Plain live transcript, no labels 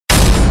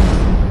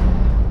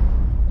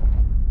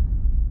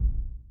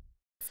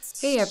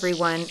Hey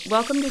everyone,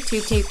 welcome to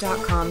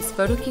TubeTape.com's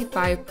PhotoKey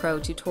 5 Pro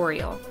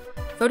tutorial.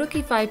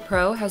 PhotoKey 5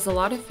 Pro has a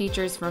lot of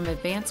features from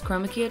advanced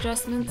chroma key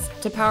adjustments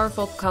to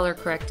powerful color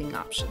correcting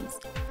options.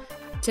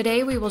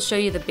 Today we will show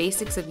you the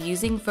basics of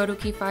using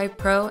PhotoKey 5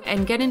 Pro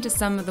and get into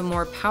some of the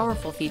more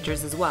powerful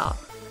features as well.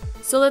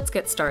 So let's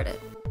get started.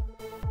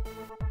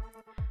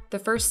 The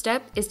first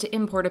step is to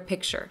import a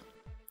picture.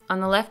 On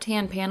the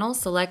left-hand panel,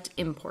 select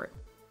Import.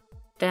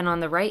 Then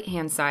on the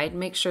right-hand side,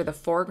 make sure the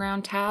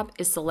Foreground tab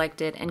is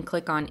selected and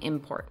click on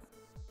Import.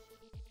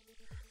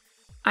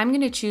 I'm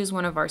going to choose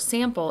one of our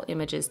sample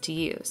images to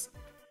use.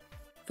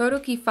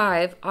 PhotoKey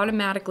 5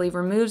 automatically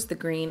removes the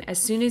green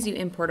as soon as you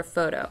import a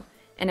photo,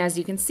 and as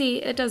you can see,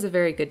 it does a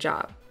very good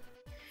job.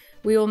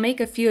 We will make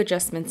a few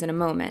adjustments in a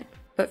moment,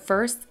 but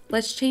first,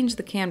 let's change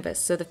the canvas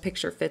so the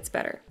picture fits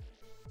better.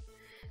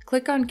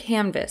 Click on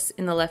Canvas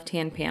in the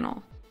left-hand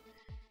panel.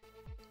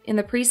 In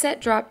the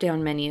Preset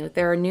drop-down menu,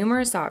 there are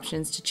numerous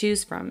options to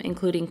choose from,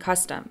 including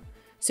Custom,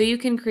 so you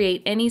can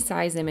create any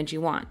size image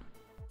you want.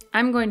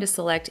 I'm going to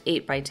select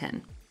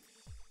 8x10.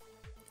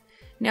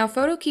 Now,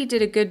 PhotoKey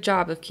did a good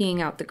job of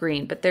keying out the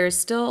green, but there is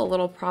still a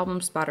little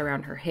problem spot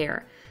around her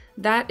hair.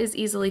 That is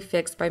easily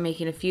fixed by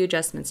making a few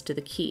adjustments to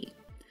the key.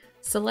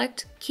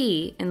 Select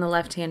Key in the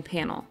left-hand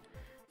panel.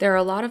 There are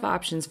a lot of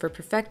options for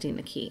perfecting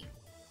the key.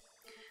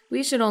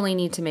 We should only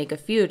need to make a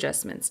few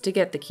adjustments to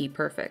get the key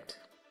perfect.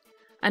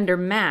 Under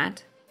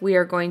Matte, we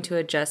are going to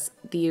adjust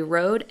the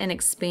Erode and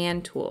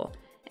Expand tool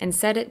and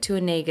set it to a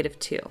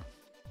 -2.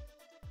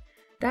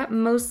 That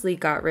mostly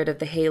got rid of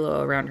the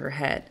halo around her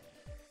head.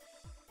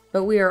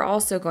 But we are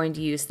also going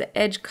to use the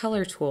Edge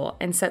Color tool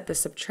and set the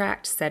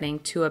Subtract setting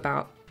to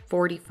about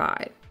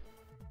 45.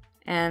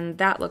 And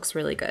that looks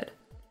really good.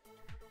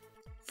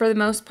 For the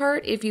most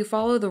part, if you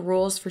follow the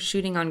rules for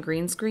shooting on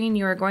green screen,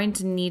 you are going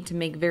to need to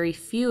make very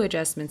few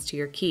adjustments to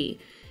your key.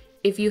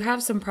 If you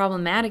have some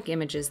problematic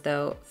images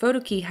though,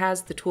 PhotoKey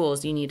has the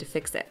tools you need to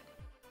fix it.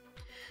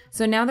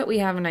 So now that we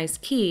have a nice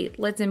key,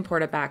 let's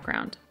import a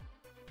background.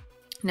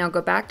 Now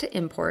go back to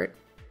Import,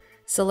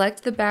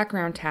 select the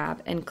Background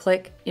tab and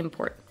click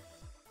Import.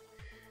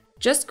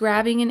 Just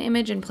grabbing an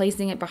image and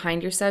placing it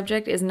behind your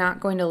subject is not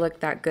going to look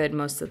that good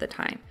most of the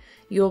time.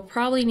 You will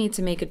probably need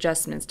to make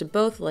adjustments to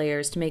both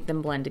layers to make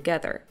them blend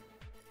together.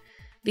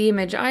 The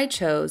image I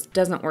chose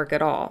doesn't work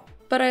at all,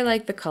 but I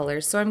like the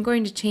colors, so I'm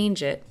going to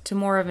change it to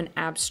more of an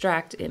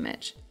abstract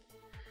image.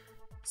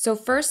 So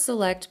first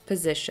select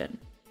Position.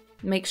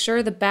 Make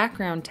sure the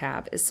Background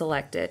tab is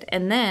selected,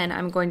 and then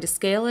I'm going to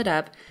scale it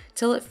up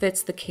till it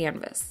fits the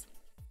canvas.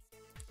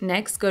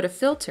 Next, go to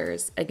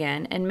Filters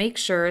again and make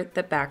sure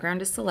the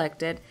background is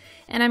selected,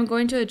 and I'm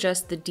going to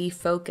adjust the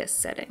defocus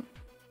setting.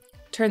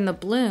 Turn the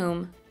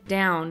bloom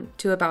down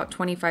to about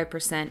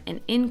 25% and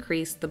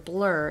increase the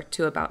blur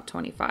to about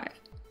 25%.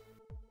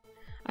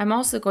 I'm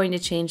also going to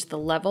change the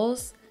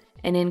levels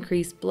and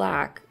increase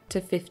black to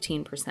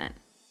 15%.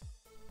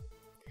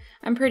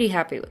 I'm pretty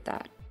happy with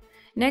that.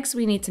 Next,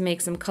 we need to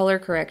make some color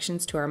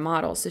corrections to our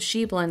model so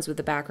she blends with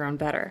the background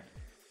better.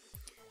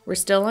 We're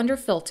still under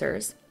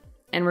Filters,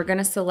 and we're going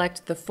to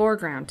select the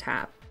Foreground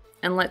tab,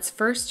 and let's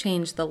first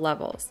change the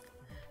levels.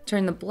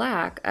 Turn the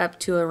black up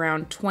to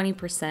around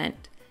 20%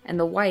 and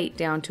the white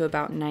down to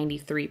about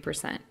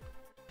 93%.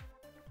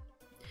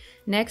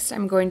 Next,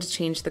 I'm going to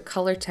change the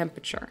color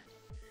temperature.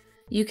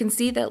 You can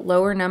see that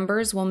lower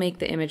numbers will make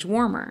the image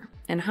warmer,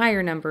 and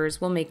higher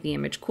numbers will make the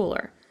image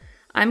cooler.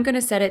 I'm going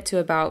to set it to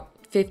about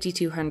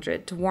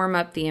 5200 to warm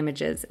up the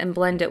images and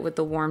blend it with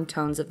the warm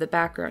tones of the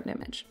background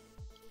image.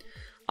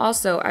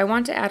 Also, I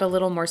want to add a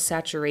little more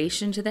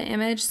saturation to the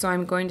image, so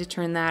I'm going to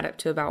turn that up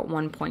to about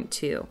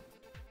 1.2.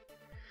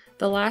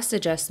 The last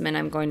adjustment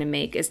I'm going to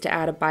make is to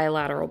add a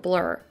bilateral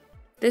blur.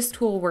 This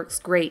tool works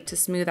great to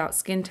smooth out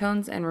skin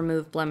tones and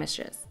remove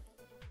blemishes.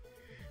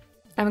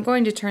 I'm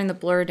going to turn the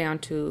blur down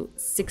to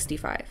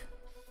 65.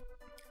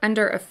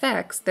 Under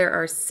Effects, there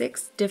are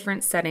 6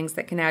 different settings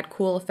that can add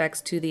cool effects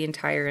to the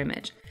entire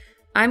image.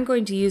 I'm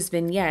going to use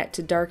Vignette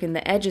to darken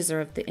the edges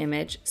of the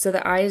image so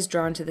the eye is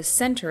drawn to the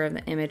center of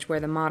the image where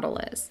the model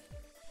is.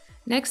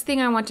 Next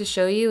thing I want to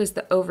show you is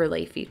the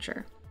Overlay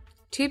feature.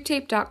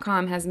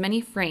 TubeTape.com has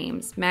many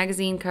frames,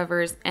 magazine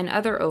covers, and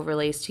other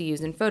overlays to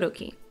use in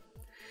PhotoKey.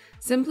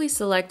 Simply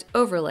select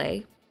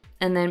Overlay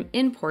and then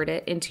import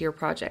it into your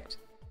project.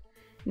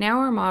 Now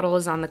our model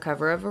is on the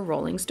cover of a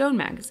Rolling Stone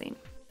magazine.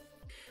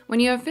 When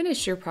you have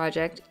finished your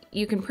project,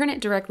 you can print it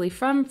directly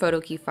from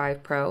PhotoKey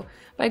 5 Pro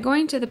by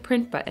going to the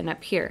Print button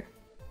up here.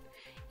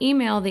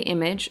 Email the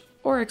image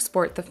or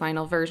export the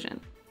final version.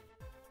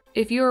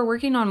 If you are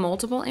working on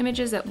multiple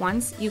images at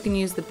once, you can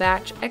use the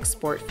Batch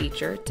Export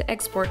feature to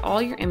export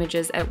all your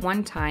images at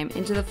one time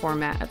into the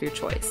format of your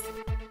choice.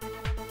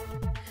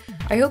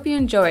 I hope you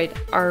enjoyed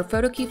our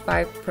PhotoKey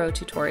 5 Pro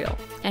tutorial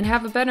and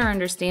have a better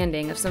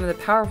understanding of some of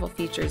the powerful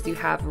features you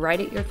have right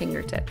at your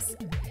fingertips.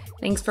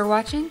 Thanks for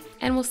watching,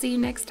 and we'll see you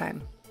next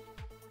time.